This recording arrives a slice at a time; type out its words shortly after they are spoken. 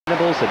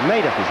Venables had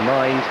made up his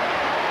mind.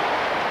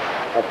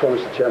 I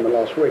promised the chairman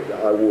last week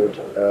that I would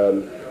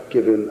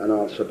give him an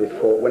answer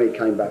before, when he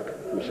came back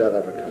from South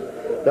Africa.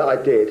 That I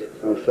did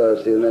on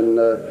Thursday, and then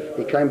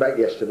he came back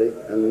yesterday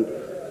and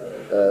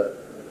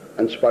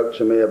spoke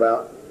to me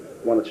about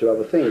one or two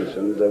other things,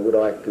 and would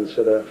I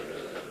consider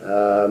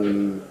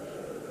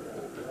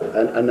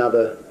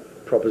another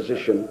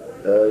proposition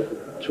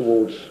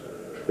towards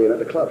being at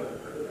the club.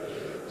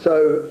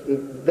 So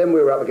then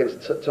we were up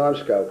against the time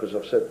scale, because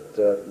I've said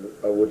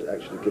I would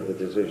actually give the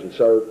decision.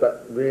 So,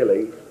 but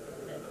really,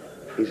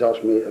 he's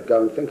asked me to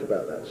go and think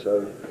about that.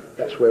 So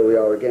that's where we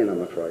are again,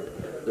 I'm afraid.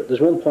 There's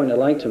one point I'd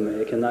like to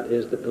make, and that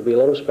is that there'll be a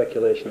lot of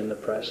speculation in the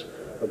press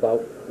about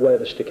where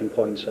the sticking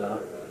points are.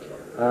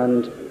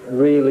 And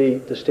really,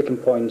 the sticking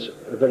points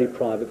are very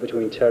private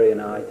between Terry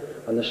and I,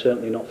 and they're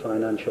certainly not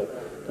financial.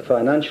 The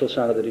financial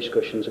side of the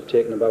discussions have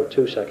taken about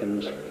 2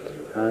 seconds,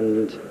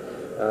 and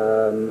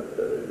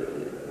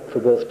for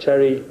both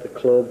Terry, the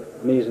club,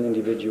 me as an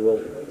individual,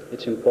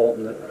 it's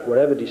important that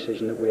whatever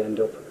decision that we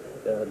end up,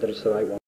 that it's the right one.